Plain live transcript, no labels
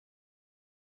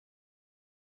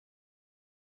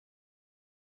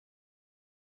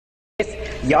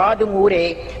யாதும் ஊரே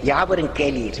யாவரும்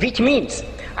கேளீர், which means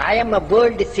I am a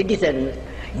world citizen.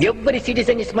 Every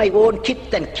citizen is my own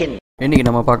kith and kin. இன்றைக்கி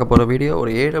நம்ம பார்க்க போகிற வீடியோ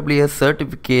ஒரு AWS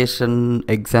சர்டிஃபிகேஷன்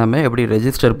எக்ஸாமை எப்படி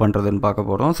ரெஜிஸ்டர் பண்ணுறதுன்னு பார்க்க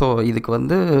போகிறோம். ஸோ இதுக்கு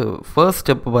வந்து ஃபர்ஸ்ட்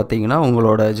ஸ்டெப் பார்த்தீங்கன்னா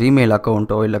உங்களோட ஜிமெயில்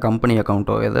அக்கௌண்ட்டோ இல்லை கம்பெனி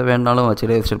அக்கௌண்ட்டோ எதை வேணாலும்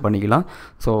வச்சு ரெஜிஸ்டர் பண்ணிக்கலாம்.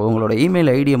 ஸோ உங்களோட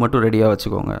இமெயில் ஐடியை மட்டும் ரெடியாக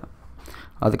வச்சுக்கோங்க.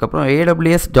 அதுக்கப்புறம்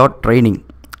aws.training,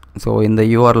 ஸோ இந்த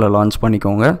யூஆரில் லான்ச்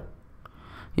பண்ணிக்கோங்க.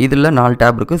 இதில் 4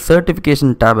 டேப் இருக்குது.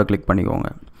 சர்டிஃபிகேஷன் டேபை கிளிக் பண்ணிக்கோங்க.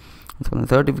 ஸோ இந்த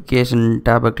சர்டிஃபிகேஷன்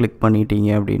டேபை கிளிக் பண்ணிட்டீங்க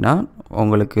அப்படின்னா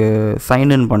உங்களுக்கு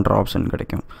சைன்இன் பண்ணுற ஆப்ஷன்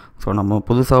கிடைக்கும். ஸோ நம்ம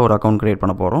புதுசாக ஒரு அக்கௌண்ட் க்ரியேட்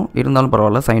பண்ண போகிறோம், இருந்தாலும்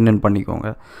பரவாயில்ல சைன்இன் பண்ணிக்கோங்க.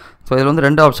 ஸோ இதில் வந்து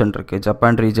 2 ஆப்ஷன் இருக்குது.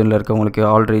 ஜப்பான் ரீஜனில் இருக்கவங்களுக்கு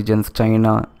ஆல் ரீஜன்ஸ்,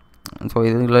 சைனா, ஸோ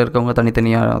இதில் இருக்கவங்க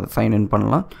தனித்தனியாக சைன்இன்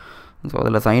பண்ணலாம். ஸோ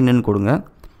அதில் சைன்இன் கொடுங்க.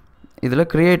 இதில்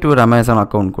கிரியேட் ஒரு அமேசான்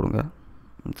அக்கௌண்ட் கொடுங்க.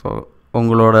 ஸோ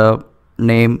உங்களோட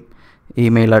நேம்,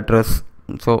 இமெயில் அட்ரஸ்,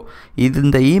 ஸோ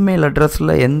இந்த இமெயில்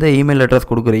அட்ரஸில் எந்த இமெயில் அட்ரஸ்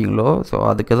கொடுக்குறீங்களோ ஸோ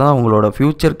அதுக்கு தான் உங்களோட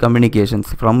ஃப்யூச்சர் கம்யூனிகேஷன்ஸ்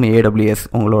ஃப்ரம் AWS,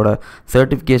 உங்களோட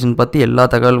சர்டிஃபிகேஷன் பற்றி எல்லா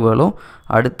தகவல்களும்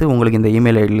அடுத்து உங்களுக்கு இந்த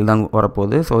இமெயில் ஐடியில் தான்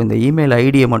வரப்போகுது. ஸோ இந்த இமெயில்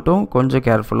ஐடியை மட்டும் கொஞ்சம்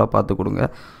கேர்ஃபுல்லாக பார்த்து கொடுங்க.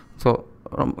 ஸோ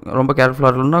ரொம்ப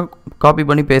கேர்ஃபுல்லாக இருக்கணும்னா காப்பி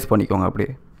பண்ணி பேஸ்ட் பண்ணிக்கோங்க.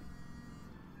 அப்படியே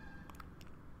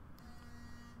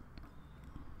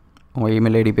உங்கள்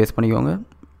இமெயில் ஐடி பேஸ்ட் பண்ணிக்கோங்க.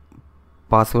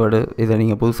 பாஸ்வேர்டு இதை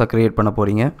நீங்கள் புதுசாக க்ரியேட் பண்ண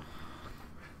போகிறீங்க.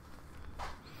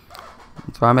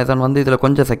 ஸோ அமேசான் வந்து இதில்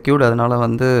கொஞ்சம் செக்யூர்டு, அதனால்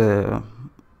வந்து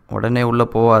உடனே உள்ளே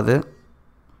போகாது.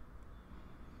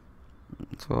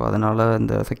 ஸோ அதனால்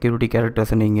இந்த செக்யூரிட்டி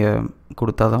கேரக்டர்ஸை நீங்கள்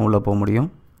கொடுத்தா தான் உள்ளே போக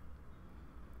முடியும்.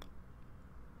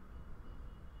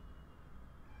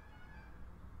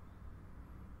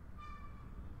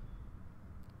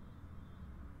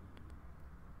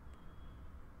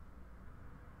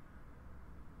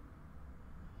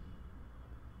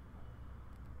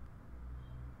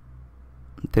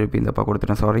 திருப்பி இந்தப்பா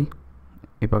கொடுத்துட்டேன், சாரி.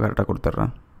 இப்போ கரெக்டாக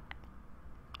கொடுத்துட்றேன்.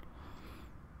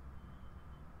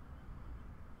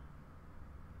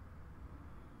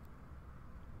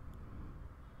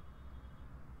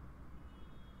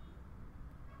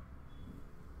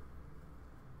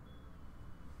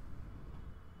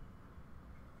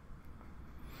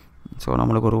 ஸோ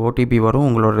நம்மளுக்கு ஒரு OTP வரும்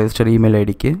உங்களோட ரெஜிஸ்டர் இமெயில்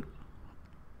ஐடிக்கு.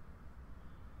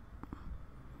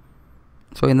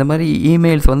 ஸோ இந்த மாதிரி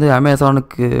இமெயில்ஸ் வந்து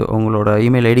அமேசானுக்கு உங்களோட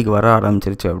இமெயில் ஐடிக்கு வர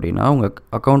ஆரம்பிச்சிருச்சு அப்படின்னா உங்கள்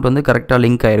அக்கௌண்ட் வந்து கரெக்டாக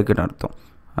லிங்க் ஆகிருக்குன்னு அர்த்தம்,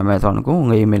 அமேசானுக்கும்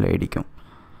உங்கள் இமெயில் ஐடிக்கும்.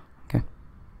 ஓகே,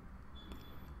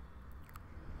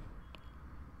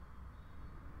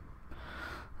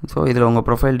 ஸோ இதில் உங்கள்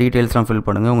ப்ரொஃபைல் டீட்டெயில்ஸ்லாம் ஃபில்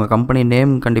பண்ணுங்கள். உங்கள் கம்பெனி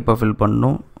நேம் கண்டிப்பாக ஃபில்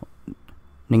பண்ணணும்.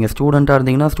 நீங்கள் ஸ்டூடெண்ட்டாக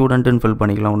இருந்தீங்கன்னா ஸ்டூடெண்ட்டுன்னு ஃபில்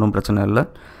பண்ணிக்கலாம், ஒன்றும் பிரச்சனை இல்லை.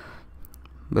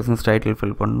 பிஸ்னஸ் டைட்டில்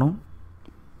ஃபில் பண்ணணும்.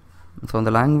 ஸோ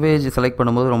அந்த லாங்குவேஜ் செலக்ட்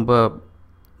பண்ணும்போது ரொம்ப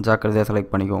ஜாக்கிரதையாக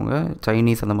செலக்ட் பண்ணிக்கோங்க.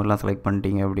 சைனீஸ் அந்த மாதிரிலாம் செலக்ட்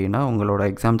பண்ணிட்டீங்க அப்படின்னா உங்களோட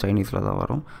எக்ஸாம் சைனீஸில் தான்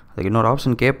வரும். அதுக்கு இன்னொரு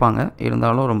ஆப்ஷன் கேட்பாங்க,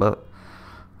 இருந்தாலும் ரொம்ப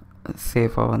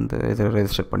சேஃபாக வந்து இதை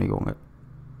ரெஜிஸ்டர் பண்ணிக்கோங்க.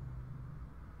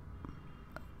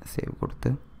 சேவ்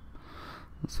கொடுத்து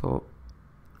ஸோ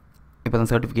இப்போ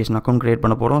தான் சர்டிஃபிகேஷன் அக்கௌண்ட் க்ரியேட்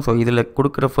பண்ண போகிறோம். ஸோ இதில்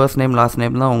கொடுக்குற ஃபர்ஸ்ட் நேம் லாஸ்ட்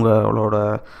நேம் தான் உங்களோட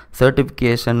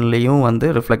சர்டிஃபிகேஷன்லேயும் வந்து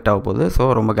ரிஃப்ளெக்ட் ஆக போகுது.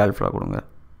 ஸோ ரொம்ப கேர்ஃபுல்லாக கொடுங்க.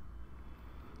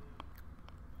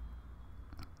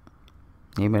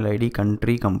 Email ID,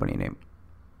 country, company name.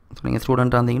 So நீங்கள்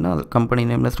ஸ்டூடெண்ட்டாக இருந்தீங்கன்னா அது கம்பெனி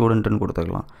நேமில் ஸ்டூடெண்ட்டுன்னு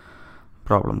கொடுத்துக்கலாம்,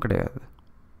 ப்ராப்ளம் கிடையாது.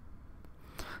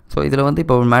 ஸோ இதில் வந்து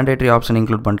இப்போ ஒரு மேண்டேட்ரி ஆப்ஷன்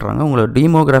இன்க்ளூட் பண்ணுறாங்க. உங்களோட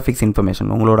டீமோகிராஃபிக்ஸ்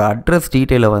இன்ஃபர்மேஷன், உங்களோட அட்ரஸ்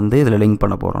டீட்டெயிலை வந்து இதில் லிங்க்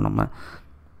பண்ண போகிறோம் நம்ம.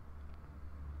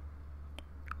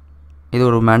 இது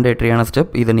ஒரு மேண்டேட்ரியான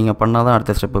ஸ்டெப். இதை நீங்கள் பண்ணால் தான்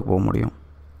அடுத்த ஸ்டெப்புக்கு போக முடியும்.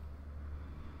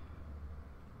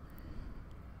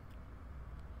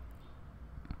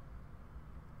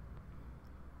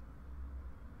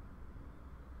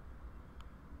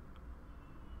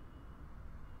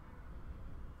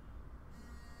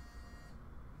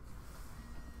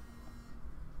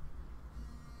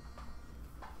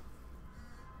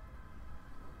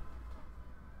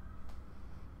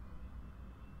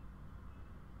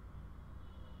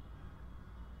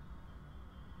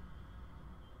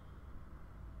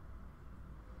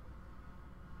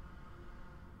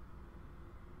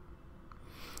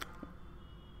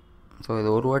 ஸோ இது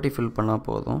ஒரு வாட்டி ஃபில் பண்ணால்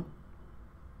போதும்.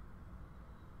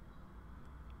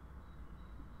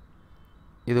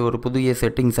 இது ஒரு புதிய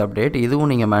செட்டிங்ஸ் அப்டேட்,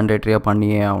 இதுவும் நீங்கள் மேண்டேட்ரியாக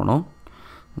பண்ணியே ஆகணும்.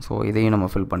 ஸோ இதையும் நம்ம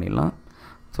ஃபில் பண்ணிடலாம்.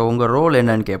 ஸோ உங்கள் ரோல்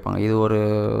என்னன்னு கேட்பாங்க. இது ஒரு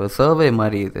சர்வே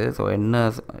மாதிரி இது. ஸோ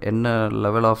என்ன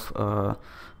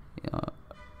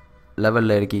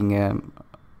லெவலில் இருக்கீங்க,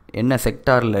 என்ன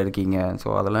செக்டாரில் இருக்கீங்க, ஸோ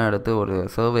அதெல்லாம் எடுத்து ஒரு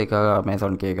சர்வேக்காக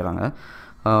அமேசான் கேட்குறாங்க.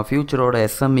 ஃப்யூச்சரோட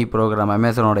SME program,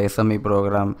 அமேசானோட SME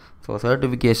program, so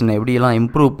சர்டிஃபிகேஷனை எப்படியெல்லாம்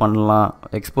இம்ப்ரூவ் பண்ணலாம்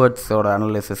எக்ஸ்பர்ட்ஸோட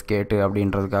அனாலிசிஸ் கேட்டு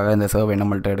அப்படின்றதுக்காக இந்த சர்வே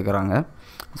நம்மள்ட்ட எடுக்கிறாங்க.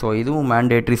 ஸோ இதுவும்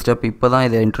மேண்டேட்ரி ஸ்டெப். இப்போ தான்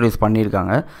இதை இன்ட்ரடியூஸ்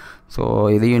பண்ணியிருக்காங்க. ஸோ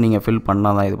இதையும் நீங்கள் ஃபில்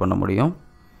பண்ணால் தான் இது பண்ண முடியும்.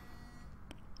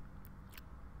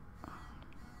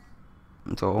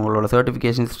 ஸோ உங்களோட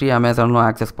certification history அமேசானிலும்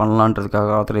access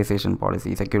பண்ணலான்றதுக்காக authorisation policy,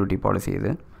 security policy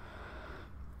இது.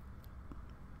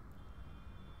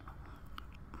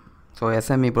 ஸோ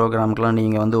எஸ்எம்இ ப்ரோக்ராமுக்கெலாம்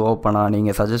நீங்கள் வந்து ஓப்பனாக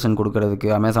நீங்கள் சஜஷன் கொடுக்கறதுக்கு,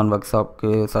 அமேசான் ஒர்க் ஷாப்க்கு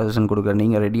சஜஷன் கொடுக்குற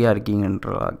நீங்கள் ரெடியாக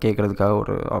இருக்கீங்கன்ற கேட்குறதுக்காக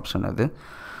ஒரு ஆப்ஷன் அது.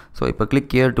 ஸோ இப்போ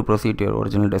click here to proceed your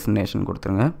original destination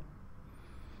கொடுத்துருங்க.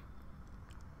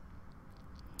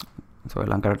 ஸோ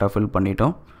எல்லாம் கரெக்டாக ஃபில்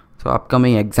பண்ணிட்டோம். ஸோ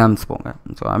அப்கமிங் எக்ஸாம்ஸ் போங்க.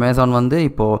 ஸோ அமேசான் வந்து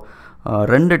இப்போது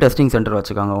 2 டெஸ்டிங் சென்டர்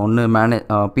வச்சுருக்காங்க. ஒன்று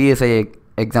பிஎஸ்ஐ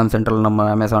எக்ஸாம் சென்டரில் நம்ம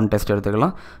அமேசான் டெஸ்ட்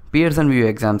எடுத்துக்கலாம், பியர்சன் வியூ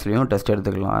எக்ஸாம்ஸ்லேயும் டெஸ்ட்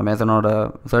எடுத்துக்கலாம். அமேசானோட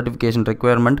சர்டிஃபிகேஷன்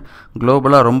ரெக்குயர்மெண்ட்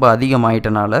குளோபலாக ரொம்ப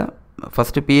அதிகமாகிட்டனால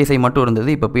ஃபஸ்ட்டு பிஎஸ்ஐ மட்டும் இருந்தது,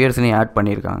 இப்போ பியர்சனையும் ஆட்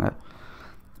பண்ணியிருக்காங்க.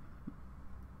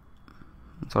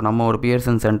 ஸோ நம்ம ஒரு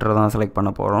பியர்சன் சென்டரை தான் செலக்ட்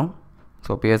பண்ண போகிறோம்.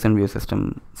 ஸோ பியர்சன் வியூ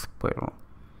சிஸ்டம்ஸ் போயிடும்.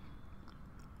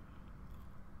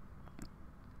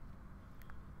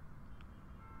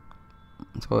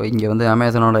 ஸோ இங்கே வந்து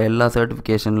அமேசானோட எல்லா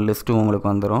சர்டிஃபிகேஷன் லிஸ்ட்டும் உங்களுக்கு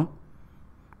வந்துடும்.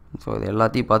 ஸோ இது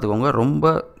எல்லாத்தையும் பார்த்துக்கோங்க. ரொம்ப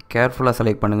கேர்ஃபுல்லாக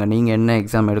செலக்ட் பண்ணுங்கள் நீங்கள் என்ன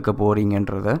எக்ஸாம் எடுக்க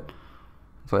போகிறீங்கன்றத.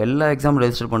 ஸோ எல்லா எக்ஸாம்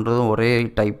ரெஜிஸ்டர் பண்ணுறதும் ஒரே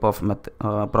டைப் ஆஃப்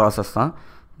ப்ராசஸ் தான்.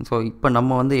 ஸோ இப்போ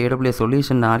நம்ம வந்து AWS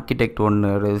சொல்யூஷன் ஆர்கிடெக்ட்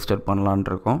ஒன்று ரெஜிஸ்டர் பண்ணலான்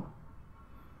இருக்கோம்.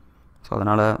 ஸோ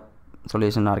அதனால்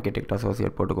சொல்யூஷன் ஆர்கிடெக்ட்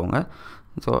அசோசியேட் போட்டுக்கோங்க.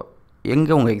 ஸோ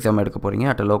எங்கே உங்கள் எக்ஸாம் எடுக்க போகிறீங்க?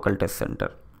 At a local test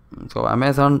centre. So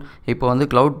Amazon இப்போ வந்து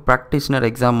க்ளவுட் ப்ராக்டிஷனர்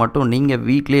எக்ஸாம் மட்டும் நீங்கள்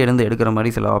வீட்லேயே இருந்து எடுக்கிற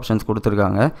மாதிரி சில ஆப்ஷன்ஸ்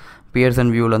கொடுத்துருக்காங்க.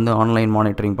 பியர்சன் வியூவிலேருந்து ஆன்லைன்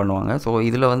மானிட்டரிங் பண்ணுவாங்க. ஸோ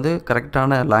இதில் வந்து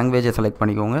கரெக்டான லாங்குவேஜை செலக்ட்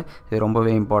பண்ணிக்கோங்க. இது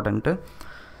ரொம்பவே இம்பார்ட்டண்ட்டு.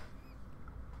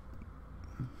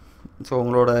 ஸோ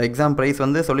உங்களோட எக்ஸாம் ப்ரைஸ்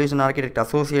வந்து சொல்யூஷன் ஆர்கிடெக்ட்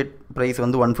அசோசியேட் ப்ரைஸ்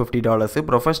வந்து $150.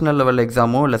 ப்ரொஃபஷனல் லெவல்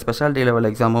எக்ஸாமோ இல்லை ஸ்பெஷாலிட்டி லெவல்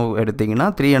எக்ஸாமோ எடுத்திங்கன்னா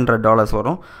 $300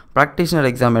 வரும். ப்ராக்டிஷனர்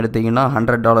எக்ஸாம் எடுத்திங்கன்னா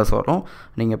 $100 வரும்.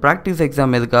 நீங்கள் ப்ராக்டிஸ்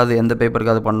எக்ஸாம் எதுக்காவது எந்த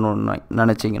பேப்பருக்காவது பண்ணணுன்னு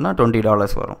நினச்சிங்கன்னா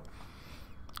 $20 வரும்.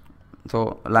 ஸோ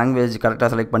லாங்குவேஜ்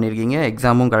கரெக்டாக செலக்ட் பண்ணியிருக்கீங்க,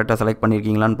 எக்ஸாமும் கரெக்டாக செலக்ட்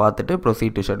பண்ணியிருக்கீங்களான்னு பார்த்துட்டு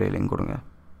ப்ரொசீட் டு ஷெட்யூலிங் கொடுங்க.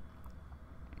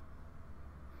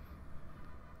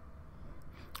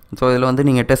 ஸோ இதில் வந்து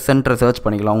நீங்கள் டெஸ்ட் சென்டரை சர்ச்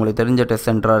பண்ணிக்கலாம். உங்களுக்கு தெரிஞ்ச டெஸ்ட்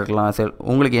சென்டராக இருக்கலாம்.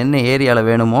 உங்களுக்கு என்ன ஏரியாவில்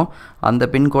வேணுமோ அந்த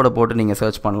பின்கோடை போட்டு நீங்கள்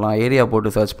சர்ச் பண்ணலாம், ஏரியா போட்டு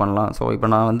சர்ச் பண்ணலாம். ஸோ இப்போ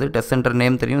நான் வந்து டெஸ்ட் சென்டர்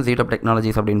நேம் தெரியும், Zeedup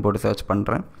Technologies அப்படின்னு போட்டு சர்ச்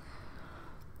பண்ணுறேன்.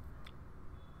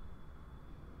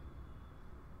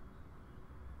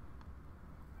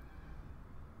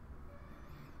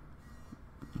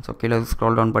 ஸோ கீழே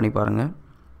ஸ்க்ரால் டவுன் பண்ணி பாருங்கள்.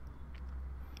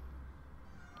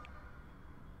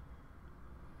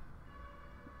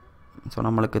 ஸோ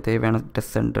நம்மளுக்கு தேவையான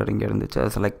டெஸ்ட் சென்டர் இங்கே இருந்துச்சு,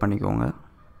 அதை செலக்ட் பண்ணிக்கோங்க.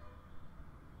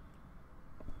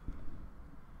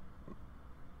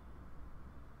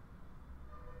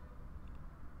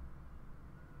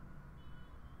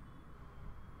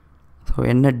 ஸோ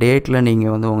என்ன டேட்டில்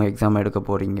நீங்கள் வந்து உங்கள் எக்ஸாம் எடுக்க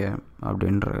போகிறீங்க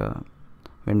அப்படின்ற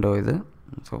விண்டோ இது.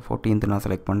 ஸோ 14th நான்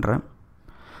செலக்ட் பண்ணுறேன்.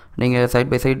 நீங்கள்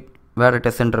சைட் பை சைட் வேறு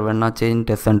டெஸ்ட் சென்டர் வேணால் சேஞ்ச்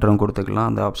டெஸ்ட் சென்டரும் கொடுத்துக்கலாம்,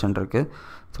 அந்த ஆப்ஷன் இருக்குது.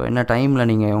 ஸோ என்ன டைமில்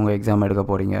நீங்கள் உங்கள் எக்ஸாம் எடுக்க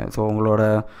போகிறீங்க, ஸோ உங்களோட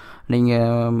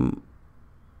நீங்கள்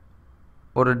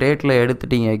ஒரு டேட்டில்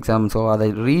எடுத்துட்டீங்க எக்ஸாம், ஸோ அதை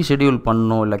ரீஷெடியூல்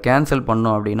பண்ணணும் இல்லை கேன்சல்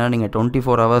பண்ணணும் அப்படின்னா நீங்கள்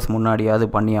 24 hours முன்னாடியாவது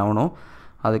பண்ணி ஆகணும்.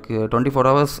 அதுக்கு 24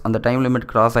 hours அந்த டைம் லிமிட்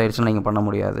கிராஸ் ஆகிடுச்சுன்னா நீங்கள் பண்ண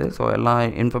முடியாது. ஸோ எல்லா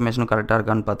இன்ஃபர்மேஷனும் கரெக்டாக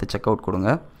இருக்கான்னு பார்த்து செக் அவுட்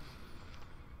கொடுங்க.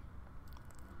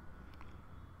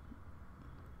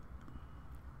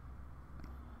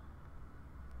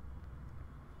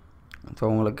 ஸோ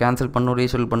உங்களுக்கு கேன்சல் பண்ணணும்,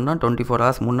 ரீஷெடியூல் பண்ணால் 24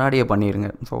 hours முன்னாடியே பண்ணிடுங்க.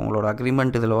 ஸோ உங்களோட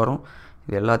அக்ரிமெண்ட் இதில் வரும்,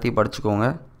 இது எல்லாத்தையும் படிச்சுக்கோங்க.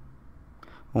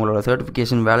 உங்களோட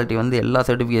சர்டிஃபிகேஷன் வேலிட்டி வந்து எல்லா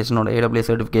சர்டிஃபிகேஷனோட AWS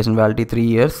certification validity 3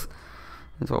 years.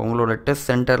 So உங்களோட டெஸ்ட்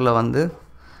சென்டரில் வந்து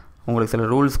உங்களுக்கு சில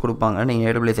ரூல்ஸ் கொடுப்பாங்க நீங்கள்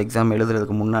AWS எக்ஸாம்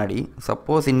எழுதுறதுக்கு முன்னாடி.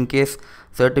 சப்போஸ் இன்கேஸ்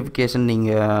சர்டிஃபிகேஷன்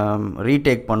நீங்கள்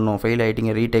ரீடேக் பண்ணணும், ஃபெயில்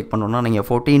ஆகிட்டிங்க, ரீடேக் பண்ணணுன்னா நீங்கள்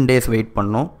 14 days வெயிட்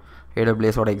பண்ணணும்.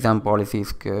 AWSோட எக்ஸாம்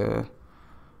பாலிசிஸ்க்கு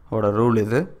ஓட ரூல்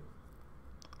இது.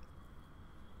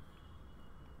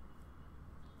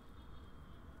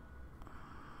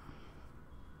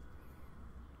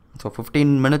 ஸோ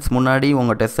 15 minutes முன்னாடி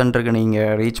உங்கள் டெஸ்ட் சென்டருக்கு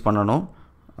நீங்கள் ரீச் பண்ணணும்,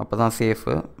 அப்போ தான்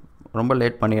சேஃபு. ரொம்ப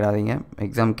லேட் பண்ணிடாதீங்க,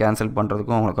 எக்ஸாம் கேன்சல்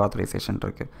பண்ணுறதுக்கும் உங்களுக்கு ஆத்தரைசேஷன்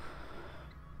இருக்குது.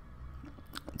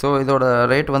 ஸோ இதோட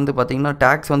ரேட் வந்து பார்த்திங்கன்னா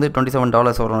டேக்ஸ் வந்து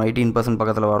 $27 வரும், 18%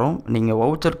 பக்கத்தில் வரும். நீங்கள்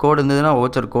வவுச்சர் கோடு இருந்ததுன்னா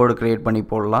வவுச்சர் கோடு க்ரியேட் பண்ணி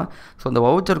போடலாம். ஸோ இந்த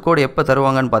வவுச்சர் கோடு எப்போ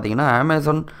தருவாங்கன்னு பார்த்தீங்கன்னா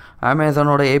அமேசான்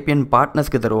அமேசானோட ஏபிஎன்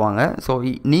பார்ட்னர்ஸ்க்கு தருவாங்க. ஸோ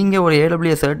நீங்கள் ஒரு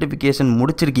AWS சர்டிஃபிகேஷன்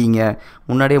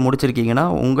முன்னாடியே முடிச்சிருக்கீங்கன்னா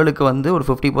உங்களுக்கு வந்து ஒரு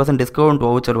 50% டிஸ்கவுண்ட்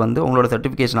வவுச்சர் வந்து உங்களோட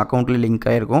சர்டிஃபிகேஷன் அக்கௌண்ட்லேயே லிங்க்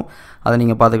ஆகிருக்கும். அதை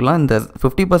நீங்கள் பார்த்துக்கலாம். இந்த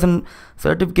 50%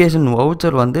 சர்டிஃபிகேஷன்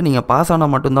வவுச்சர் வந்து நீங்கள் பாஸ்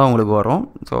ஆனால் மட்டும்தான் உங்களுக்கு வரும்.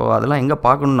 ஸோ அதெல்லாம் எங்கே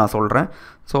பார்க்கணுன்னு நான் சொல்கிறேன்.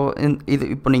 ஸோ இது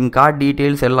இப்போ நீங்கள் கார்டு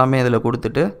டீட்டெயில்ஸ் எல்லாமே இதில்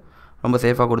கொடுத்துட்டு ரொம்ப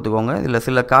சேஃபாக கொடுத்துக்கோங்க. இதில்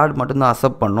சில கார்டு மட்டும்தான்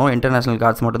அக்செப்ட் பண்ணும், இன்டர்நேஷ்னல்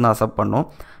கார்ட்ஸ் மட்டும்தான் அக்செப்ட் பண்ணும்.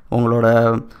 உங்களோட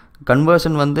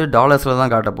கன்வர்ஷன் வந்து டாலர்ஸில்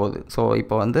தான் காட்ட போகுது. ஸோ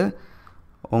இப்போ வந்து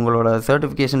உங்களோட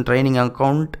சர்டிஃபிகேஷன் ட்ரைனிங்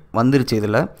அக்கௌண்ட் வந்துருச்சு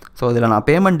இதில். ஸோ இதில் நான்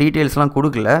பேமெண்ட் டீட்டெயில்ஸ்லாம்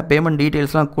கொடுக்கல. பேமெண்ட்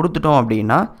டீட்டெயில்ஸ்லாம் கொடுத்துட்டோம்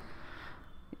அப்படின்னா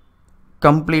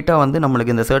கம்ப்ளீட்டாக வந்து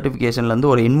நம்மளுக்கு இந்த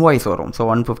சர்டிஃபிகேஷன்லேருந்து ஒரு இன்வாய்ஸ் வரும். ஸோ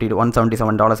 $150 to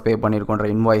 $177 பே பண்ணியிருக்கோன்ற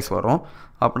இன்வாய்ஸ் வரும்.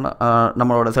 அப்படின்னா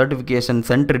நம்மளோட சர்டிஃபிகேஷன்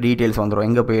சென்டர் டீட்டெயில்ஸ் வந்துடும்,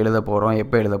 எங்கே போய் எழுத போகிறோம்,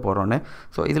 எப்போ எழுத போகிறோன்னு.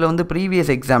 ஸோ இதில் வந்து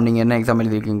ப்ரீவியஸ் எக்ஸாம் நீங்கள் என்ன எக்ஸாம்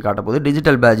எழுதிருக்கீங்க காட்ட போது.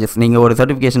 டிஜிட்டல் பேட்சஸ் நீங்கள் ஒரு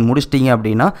சர்டிஃபிகேஷன் முடிச்சிட்டிங்க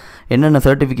அப்படின்னா என்னென்ன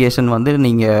சர்டிஃபிகேஷன் வந்து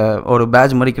நீங்கள் ஒரு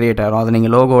பேட்ச் மாதிரி க்ரியேட் ஆகும். அதை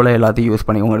நீங்கள் லோகோவில் எல்லாத்தையும் யூஸ்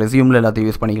பண்ணி உங்கள் ரெஸ்யூமில் எல்லாத்தையும்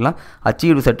யூஸ் பண்ணிக்கலாம்.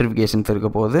 அச்சீவ்டு சர்டிஃபிகேஷன்ஸ்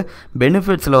இருக்க போது.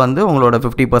 பெனிஃபிட்ஸில் வந்து உங்களோட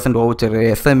 50% வவுச்சரு,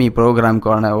 SME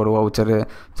ப்ரோக்ராம்க்கான ஒரு வவுச்சரு.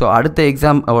 ஸோ அடுத்த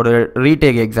எக்ஸாம் ஒரு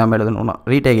ரீடேக் எக்ஸாம் எழுதணும்னா,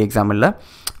 ரீடேக் எக்ஸாம் இல்லை,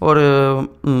 ஒரு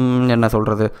என்ன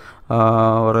சொல்கிறது,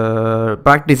 ஒரு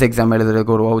ப்ராக்டிஸ் எக்ஸாம்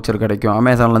எழுதுறதுக்கு ஒரு வவுச்சர் கிடைக்கும்.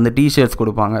 அமேசான்லேருந்து டிஷர்ட்ஸ்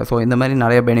கொடுப்பாங்க. ஸோ இந்த மாதிரி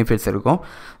நிறைய பெனிஃபிட்ஸ் இருக்கும்.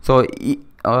 ஸோ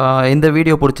இந்த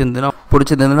வீடியோ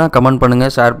பிடிச்சிருந்துன்னா கமெண்ட்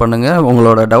பண்ணுங்கள், ஷேர் பண்ணுங்கள்.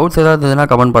 உங்களோட டவுட்ஸ் ஏதாவது இருந்ததுன்னா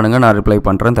கமெண்ட் பண்ணுங்கள், நான் ரிப்ளை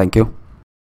பண்ணுறேன். தேங்க்யூ.